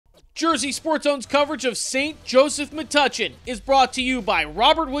Jersey Sports Zone's coverage of St. Joseph Metuchen is brought to you by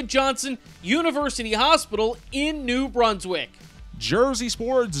Robert Wood Johnson University Hospital in New Brunswick. Jersey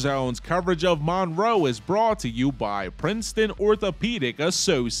Sports Zone's coverage of Monroe is brought to you by Princeton Orthopedic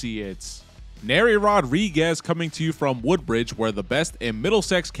Associates. Neri Rodriguez coming to you from Woodbridge, where the best in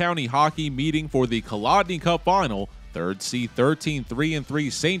Middlesex County hockey meeting for the Kolodney Cup Final. Third seed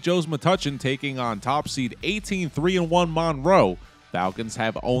 13-3-3 St. Joe's Metuchen taking on top seed 18-3-1 Monroe. Falcons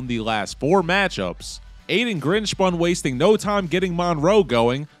have owned the last 4 matchups. Aiden Grinspun wasting no time getting Monroe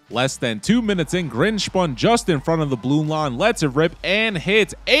going. Less than 2 minutes in, Grinspun just in front of the blue line lets it rip and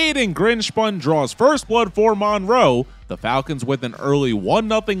hits. Aiden Grinspun draws first blood for Monroe. The Falcons with an early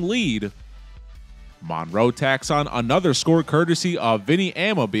 1-0 lead. Monroe tacks on another score courtesy of Vinny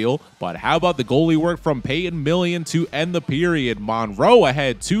Amabile, but how about the goalie work from Peyton Millian to end the period? Monroe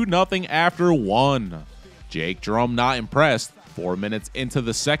ahead 2-0 after 1. Jake Drum not impressed. 4 minutes into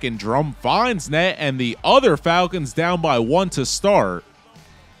the second, Drum finds net and the other Falcons down by 1 to start.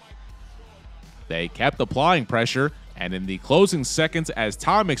 They kept applying pressure, and in the closing seconds as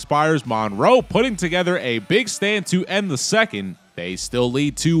time expires, Monroe putting together a big stand to end the second. They still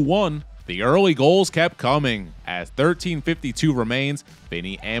lead 2-1. The early goals kept coming. As 13:52 remains,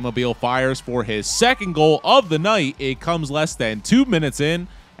 Vinny Amabile fires for his second goal of the night. It comes less than 2 minutes in,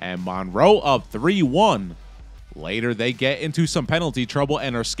 and Monroe up 3-1. Later, they get into some penalty trouble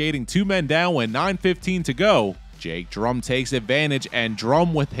and are skating 2 men down with 9:15 to go. Jake Drum takes advantage, and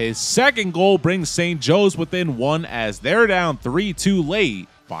Drum with his second goal brings St. Joe's within 1 as they're down 3-2 late.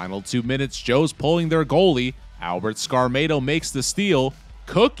 Final 2 minutes, Joe's pulling their goalie. Albert Scarmato makes the steal.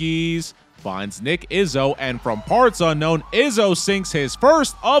 Cookies finds Nick Izzo, and from parts unknown, Izzo sinks his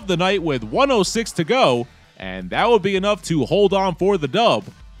first of the night with 1:06 to go, and that would be enough to hold on for the dub.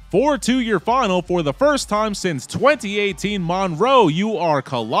 4-2 your final for the first time since 2018. Monroe, you are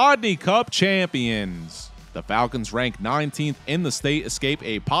Kolodney Cup champions. The Falcons rank 19th in the state escape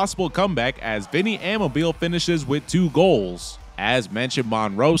a possible comeback as Vinny Amabile finishes with 2 goals. As mentioned,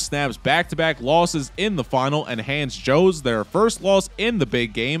 Monroe snaps back-to-back losses in the final and hands Joe's their first loss in the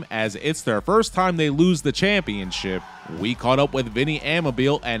big game as it's their first time they lose the championship. We caught up with Vinny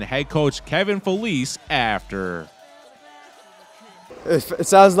Amabile and head coach Kevin Felice after. It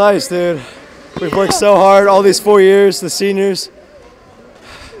sounds nice, dude. We've worked so hard all these 4 years, the seniors.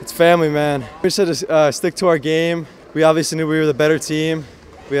 It's family, man. We just had to stick to our game. We obviously knew we were the better team.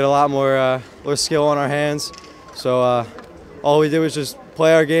 We had a lot more skill on our hands. So all we did was just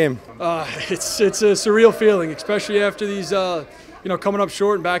play our game. It's a surreal feeling, especially after these, coming up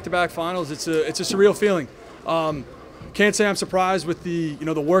short in back-to-back finals. It's a surreal feeling. Can't say I'm surprised with the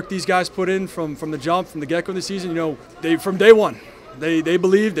work these guys put in from the jump, from the get-go of the season. From day one. They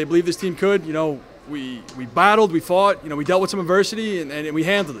believed this team could. We battled, we fought, we dealt with some adversity, and we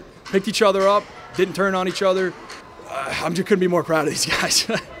handled it. Picked each other up, didn't turn on each other. I just couldn't be more proud of these guys.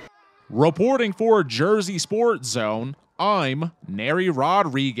 Reporting for Jersey Sports Zone, I'm Neri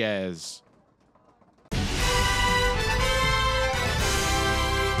Rodriguez.